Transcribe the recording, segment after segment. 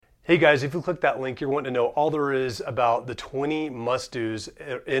Hey guys, if you click that link, you're wanting to know all there is about the 20 must-dos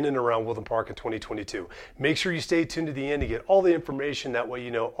in and around Woodland Park in 2022. Make sure you stay tuned to the end to get all the information. That way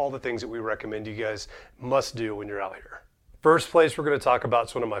you know all the things that we recommend you guys must do when you're out here. First place we're going to talk about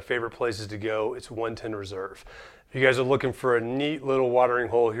is one of my favorite places to go. It's 110 Reserve. If you guys are looking for a neat little watering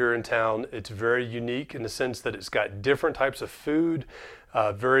hole here in town, it's very unique in the sense that it's got different types of food,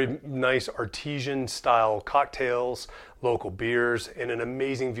 very nice artesian style cocktails, local beers, and an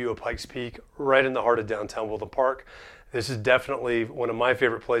amazing view of Pikes Peak right in the heart of downtown Woodland Park. This is definitely one of my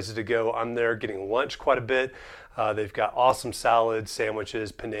favorite places to go. I'm there getting lunch quite a bit. They've got awesome salads,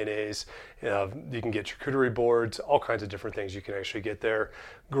 sandwiches, panenes. You can get charcuterie boards, all kinds of different things you can actually get there.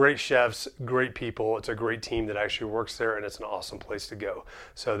 Great chefs, great people. It's a great team that actually works there, and it's an awesome place to go.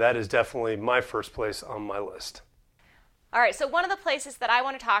 So that is definitely my first place on my list. All right, so one of the places that I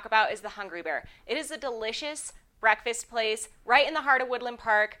want to talk about is the Hungry Bear. It is a delicious breakfast place right in the heart of Woodland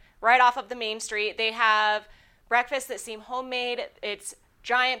Park, right off of the main street. They have breakfasts that seem homemade. It's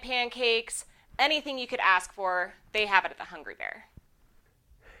giant pancakes, anything you could ask for, they have it at the Hungry Bear.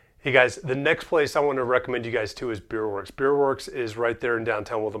 Hey guys, the next place I want to recommend you guys to is Beer Works. Beer Works is right there in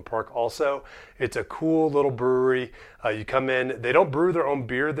downtown Woodland Park also. It's a cool little brewery. You come in, they don't brew their own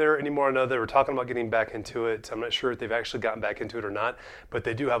beer there anymore. I know they were talking about getting back into it. I'm not sure if they've actually gotten back into it or not, but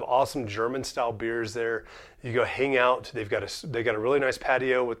they do have awesome German style beers there. You go hang out. They got a really nice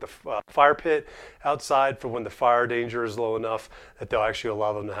patio with the fire pit outside for when the fire danger is low enough that they'll actually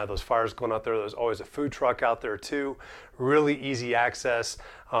allow them to have those fires going out there. There's always a food truck out there too. Really easy access.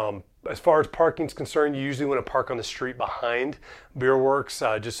 As far as parking is concerned, you usually want to park on the street behind Beer Works,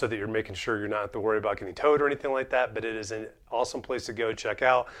 just so that you're making sure you're not have to worry about getting towed or anything like that. But it is an awesome place to go check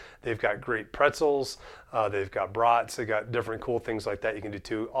out. They've got great pretzels, they've got brats, they got different cool things like that you can do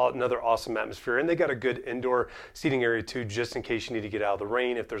too. Another awesome atmosphere, and they got a good indoor seating area too, just in case you need to get out of the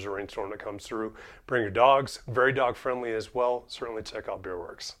rain if there's a rainstorm that comes through. Bring your dogs, very dog friendly as well. Certainly check out Beer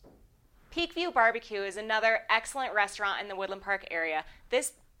Works. Peakview Barbecue is another excellent restaurant in the Woodland Park area.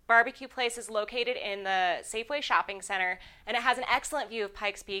 This barbecue place is located in the Safeway Shopping Center, and it has an excellent view of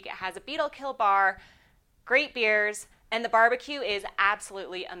Pikes Peak. It has a Beetle Kill bar, great beers, and the barbecue is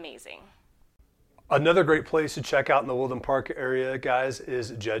absolutely amazing. Another great place to check out in the Woodland Park area, guys,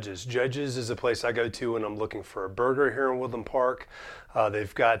 is Judge's. Judge's is a place I go to when I'm looking for a burger here in Woodland Park.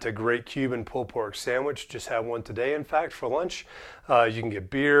 They've got a great Cuban pulled pork sandwich. Just had one today, in fact, for lunch. You can get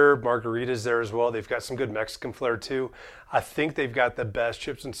beer, margaritas there as well. They've got some good Mexican flair too. I think they've got the best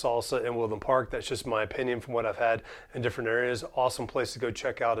chips and salsa in Woodland Park. That's just my opinion from what I've had in different areas. Awesome place to go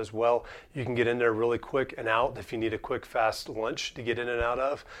check out as well. You can get in there really quick and out if you need a quick, fast lunch to get in and out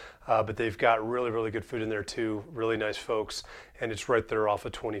of. But they've got really, really good food in there too. Really nice folks. And it's right there off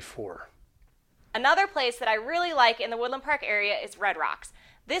of 24. Another place that I really like in the Woodland Park area is Red Rocks.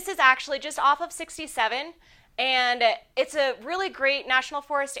 This is actually just off of 67, and it's a really great national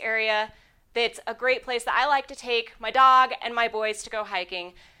forest area. That's a great place that I like to take my dog and my boys to go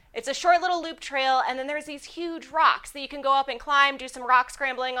hiking. It's a short little loop trail, and then there's these huge rocks that you can go up and climb, do some rock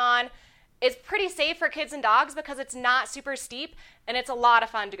scrambling on. It's pretty safe for kids and dogs because it's not super steep, and it's a lot of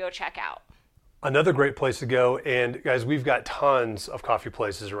fun to go check out. Another great place to go, and guys, we've got tons of coffee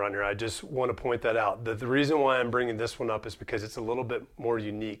places around here. I just want to point that out. The reason why I'm bringing this one up is because it's a little bit more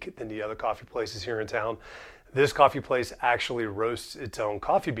unique than the other coffee places here in town. This coffee place actually roasts its own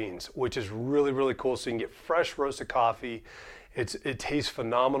coffee beans, which is really, really cool. So you can get fresh roasted coffee. It tastes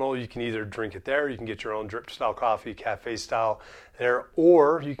phenomenal. You can either drink it there, you can get your own drip style coffee, cafe style there,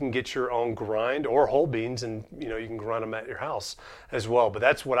 or you can get your own grind or whole beans, and you can grind them at your house as well. But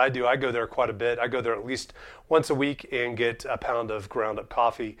that's what I do. I go there quite a bit. I go there at least once a week and get a pound of ground up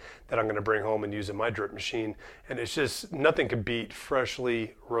coffee that I'm going to bring home and use in my drip machine. And it's just nothing can beat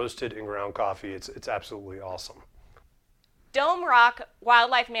freshly roasted and ground coffee. It's absolutely awesome. Dome Rock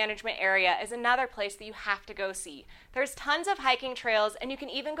Wildlife Management Area is another place that you have to go see. There's tons of hiking trails, and you can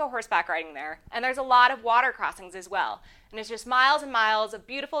even go horseback riding there. And there's a lot of water crossings as well. And it's just miles and miles of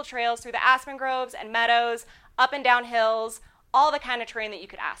beautiful trails through the aspen groves and meadows, up and down hills, all the kind of terrain that you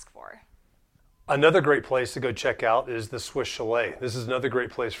could ask for. Another great place to go check out is the Swiss Chalet. This is another great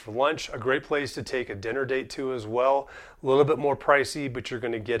place for lunch, a great place to take a dinner date to as well. A little bit more pricey, but you're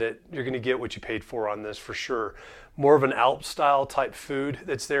going to get it. You're going to get what you paid for on this for sure. More of an Alp style type food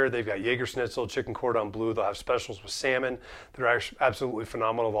that's there. They've got Jaeger Schnitzel, chicken cordon bleu. They'll have specials with salmon. They're absolutely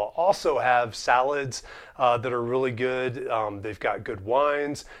phenomenal. They'll also have salads that are really good. They've got good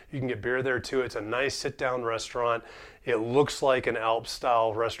wines. You can get beer there too. It's a nice sit down restaurant. It looks like an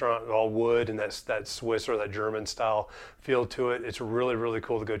Alp-style restaurant, all wood, and that's that Swiss or that German style feel to it. It's really, really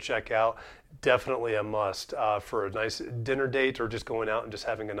cool to go check out. definitely a must for a nice dinner date or just going out and just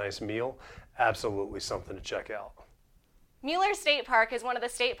having a nice meal. Absolutely something to check out. Mueller State Park is one of the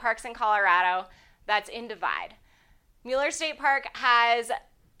state parks in Colorado that's in Divide. Mueller State Park has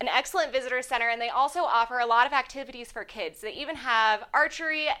an excellent visitor center, and they also offer a lot of activities for kids. They even have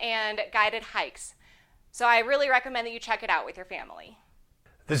archery and guided hikes. So I really recommend that you check it out with your family.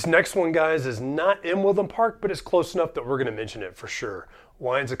 This next one, guys, is not in Woodland Park, but it's close enough that we're going to mention it for sure.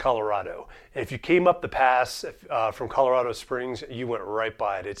 Wines of Colorado. And if you came up the pass from Colorado Springs, you went right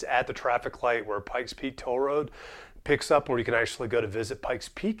by it. It's at the traffic light where Pikes Peak Toll Road picks up, where you can actually go to visit Pikes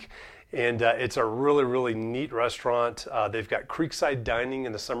Peak. And it's a really, really neat restaurant. They've got creekside dining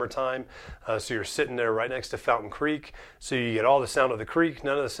in the summertime. So you're sitting there right next to Fountain Creek. So you get all the sound of the creek,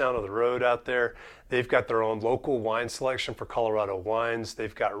 none of the sound of the road out there. They've got their own local wine selection for Colorado wines.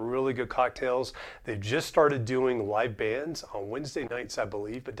 They've got really good cocktails. They've just started doing live bands on Wednesday nights, I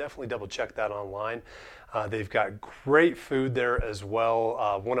believe, but definitely double check that online. They've got great food there as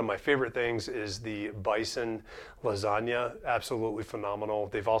well. One of my favorite things is the bison lasagna, absolutely phenomenal.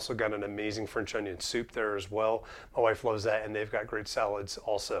 They've also got an amazing French onion soup there as well. My wife loves that, and they've got great salads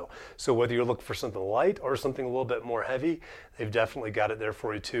also. So whether you're looking for something light or something a little bit more heavy, they've definitely got it there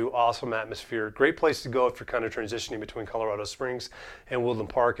for you too. Awesome atmosphere. Great place to go if you're kind of transitioning between Colorado Springs and Woodland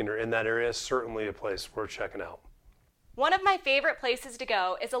Park and you're in that area. Certainly a place worth checking out. One of my favorite places to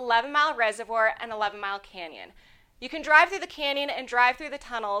go is 11 Mile Reservoir and 11 Mile Canyon. You can drive through the canyon and drive through the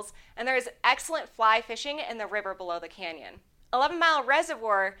tunnels, and there's excellent fly fishing in the river below the canyon. 11 Mile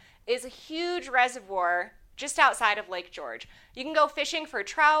Reservoir is a huge reservoir just outside of Lake George. You can go fishing for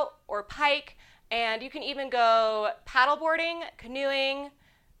trout or pike, and you can even go paddleboarding, canoeing.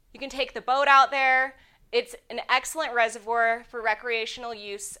 You can take the boat out there. It's an excellent reservoir for recreational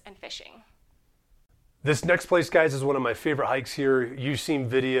use and fishing. This next place, guys, is one of my favorite hikes here. You've seen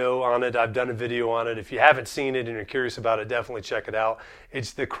video on it. I've done a video on it. If you haven't seen it and you're curious about it, definitely check it out.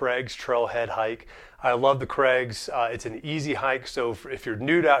 It's the Craig's Trailhead hike. I love the Craig's. It's an easy hike, so if you're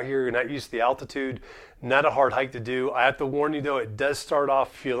new out here, you're not used to the altitude, not a hard hike to do. I have to warn you, though, it does start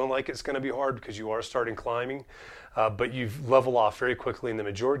off feeling like it's going to be hard because you are starting climbing. But you level off very quickly, and the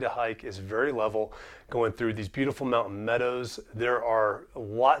majority of the hike is very level, going through these beautiful mountain meadows. There are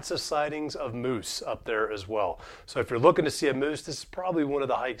lots of sightings of moose up there as well. So if you're looking to see a moose, this is probably one of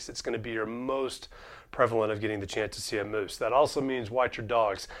the hikes that's going to be your most prevalent of getting the chance to see a moose. That also means watch your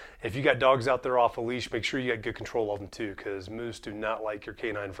dogs. If you got dogs out there off a leash, make sure you got good control of them too, because moose do not like your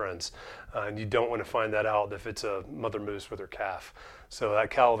canine friends. And you don't want to find that out if it's a mother moose with her calf. So that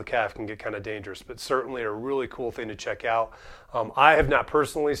cow with the calf can get kind of dangerous, but certainly a really cool thing to check out. I have not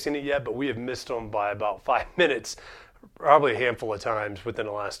personally seen it yet, but we have missed them by about 5 minutes, probably a handful of times within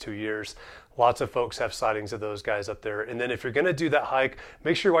the last 2 years. Lots of folks have sightings of those guys up there. And then if you're going to do that hike,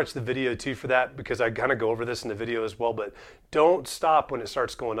 make sure you watch the video too for that, because I kind of go over this in the video as well, but don't stop when it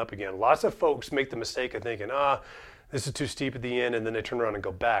starts going up again. Lots of folks make the mistake of thinking, this is too steep at the end, and then they turn around and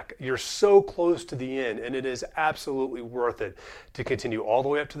go back. You're so close to the end, and it is absolutely worth it to continue all the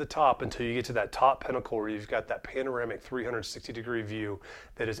way up to the top until you get to that top pinnacle where you've got that panoramic 360-degree view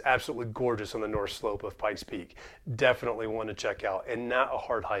that is absolutely gorgeous on the north slope of Pikes Peak. Definitely one to check out, and not a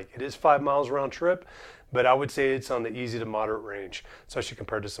hard hike. It is 5 miles round trip, but I would say it's on the easy to moderate range, especially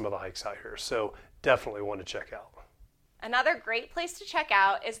compared to some of the hikes out here. So definitely one to check out. Another great place to check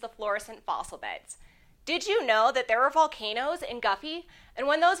out is the Florissant Fossil Beds. Did you know that there were volcanoes in Guffey? And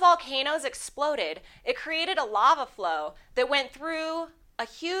when those volcanoes exploded, it created a lava flow that went through a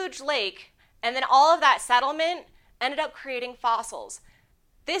huge lake, and then all of that settlement ended up creating fossils.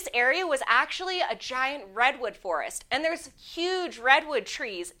 This area was actually a giant redwood forest, and there's huge redwood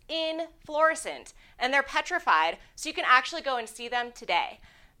trees in Florissant, and they're petrified, so you can actually go and see them today.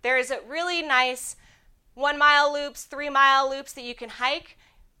 There's really nice 1 mile loops, 3 mile loops that you can hike.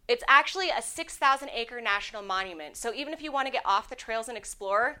 It's actually a 6,000 acre national monument. So even if you want to get off the trails and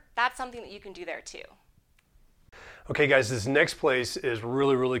explore, that's something that you can do there too. Okay guys, this next place is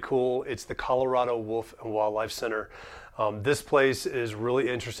really, really cool. It's the Colorado Wolf and Wildlife Center. This place is really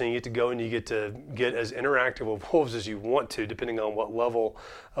interesting. You get to go and you get to get as interactive with wolves as you want to, depending on what level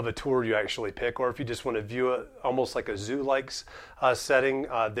of a tour you actually pick, or if you just want to view it almost like a zoo-like setting.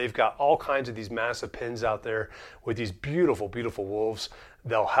 They've got all kinds of these massive pens out there with these beautiful, beautiful wolves.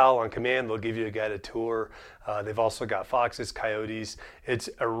 They'll howl on command. They'll give you a guided tour. They've also got foxes, coyotes. It's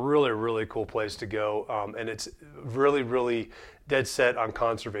a really, really cool place to go, and it's really, really dead set on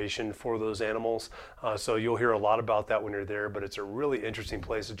conservation for those animals. So you'll hear a lot about that when you're there, but it's a really interesting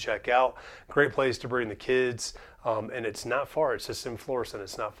place to check out. Great place to bring the kids, and it's not far. It's just in Florissant.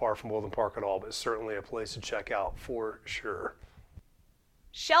 It's not far from Woodland Park at all, but it's certainly a place to check out for sure.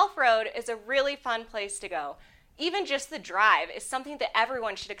 Shelf Road is a really fun place to go. Even just the drive is something that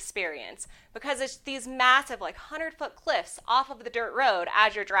everyone should experience because it's these massive, like 100-foot cliffs off of the dirt road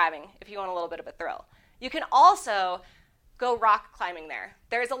as you're driving if you want a little bit of a thrill. You can also go rock climbing there.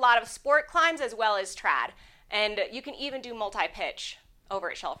 There's a lot of sport climbs as well as trad, and you can even do multi-pitch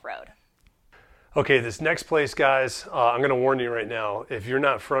over at Shelf Road. Okay, this next place, guys, I'm going to warn you right now, if you're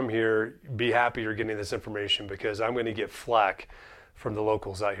not from here, be happy you're getting this information because I'm going to get flack from the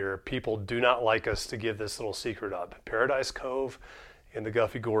locals out here. People do not like us to give this little secret up. Paradise Cove in the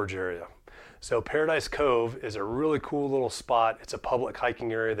Guffey Gorge area. So Paradise Cove is a really cool little spot. It's a public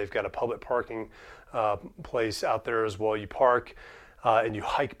hiking area. They've got a public parking place out there as well. You park and you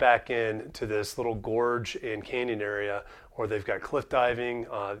hike back in to this little gorge and canyon area where they've got cliff diving.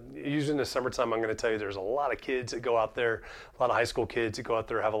 Usually in the summertime, I'm going to tell you there's a lot of kids that go out there, a lot of high school kids that go out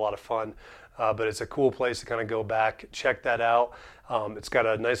there, have a lot of fun. But it's a cool place to kind of go back, check that out. It's got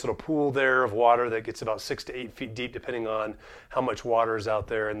a nice little pool there of water that gets about 6 to 8 feet deep, depending on how much water is out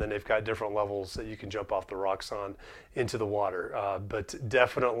there. And then they've got different levels that you can jump off the rocks on into the water. But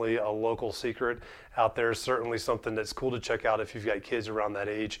definitely a local secret out there. Certainly something that's cool to check out if you've got kids around that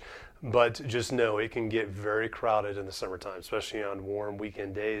age. But just know it can get very crowded in the summertime, especially on warm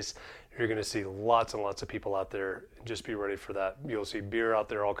weekend days. You're going to see lots and lots of people out there. Just be ready for that. You'll see beer out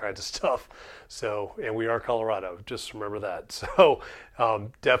there, all kinds of stuff. So, and we are Colorado. Just remember that. So,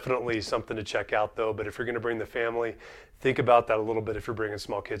 definitely something to check out, though. But if you're going to bring the family, think about that a little bit. If you're bringing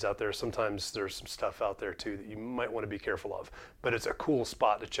small kids out there, sometimes there's some stuff out there too that you might want to be careful of. But it's a cool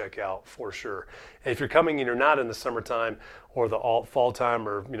spot to check out for sure. And if you're coming and you're not in the summertime or the fall time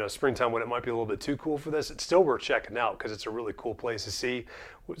or springtime when it might be a little bit too cool for this, it's still worth checking out because it's a really cool place to see.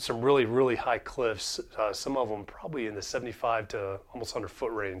 Some really, really high cliffs, some of them probably in the 75 to almost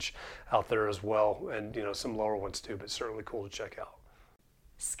 100-foot range out there as well, and some lower ones too, but certainly cool to check out.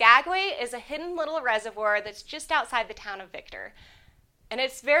 Skagway is a hidden little reservoir that's just outside the town of Victor. And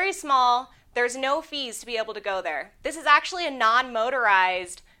it's very small. There's no fees to be able to go there. This is actually a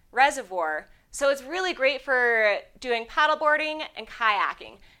non-motorized reservoir, so it's really great for doing paddleboarding and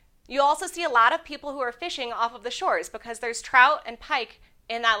kayaking. You also see a lot of people who are fishing off of the shores because there's trout and pike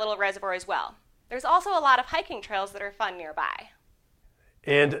in that little reservoir as well. There's also a lot of hiking trails that are fun nearby.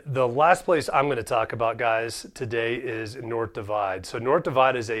 And the last place I'm going to talk about, guys, today is North Divide. So North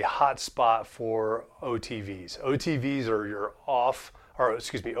Divide is a hot spot for OTVs. OTVs are your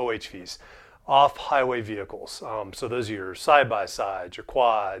OHVs, off-highway vehicles. So those are your side-by-sides, your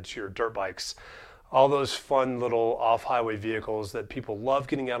quads, your dirt bikes, all those fun little off-highway vehicles that people love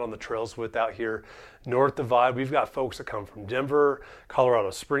getting out on the trails with out here. North Divide, we've got folks that come from Denver,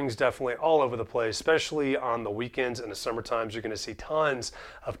 Colorado Springs, definitely all over the place, especially on the weekends and the summer times. You're going to see tons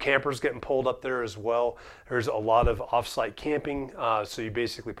of campers getting pulled up there as well. There's a lot of off-site camping, so you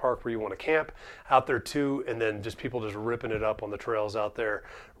basically park where you want to camp out there too, and then just people just ripping it up on the trails out there.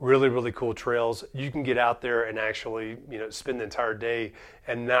 Really, really cool trails. You can get out there and actually, spend the entire day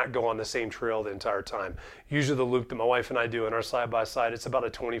and not go on the same trail the entire time. Usually the loop that my wife and I do in our side-by-side, it's about a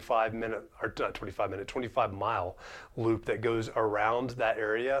 25-mile loop that goes around that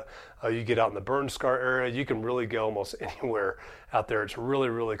area. You get out in the Burn Scar area, you can really go almost anywhere out there. It's really,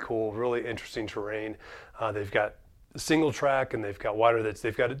 really cool, really interesting terrain. They've got single track and they've got wider.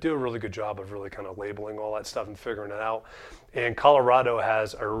 They've got to do a really good job of really kind of labeling all that stuff and figuring it out. And Colorado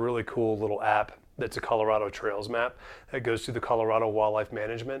has a really cool little app that's a Colorado Trails map that goes through the Colorado Wildlife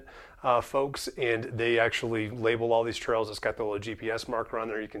Management folks, and they actually label all these trails. It's got the little GPS marker on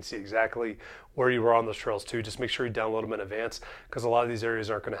there. You can see exactly where you are on those trails too. Just make sure you download them in advance because a lot of these areas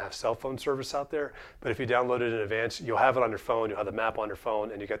aren't going to have cell phone service out there. But if you download it in advance, you'll have it on your phone, you'll have the map on your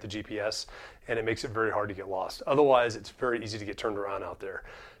phone, and you got the GPS, and it makes it very hard to get lost. Otherwise, it's very easy to get turned around out there.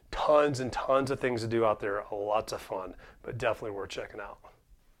 Tons and tons of things to do out there, lots of fun, but definitely worth checking out.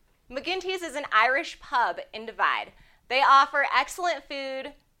 McGinty's is an Irish pub in Divide. They offer excellent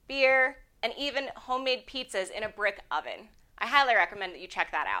food, beer, and even homemade pizzas in a brick oven. I highly recommend that you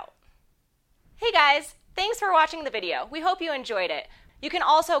check that out. Hey guys, thanks for watching the video. We hope you enjoyed it. You can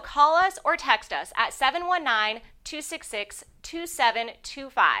also call us or text us at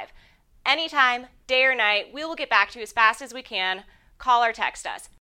 719-266-2725. Anytime, day or night, we will get back to you as fast as we can. Call or text us.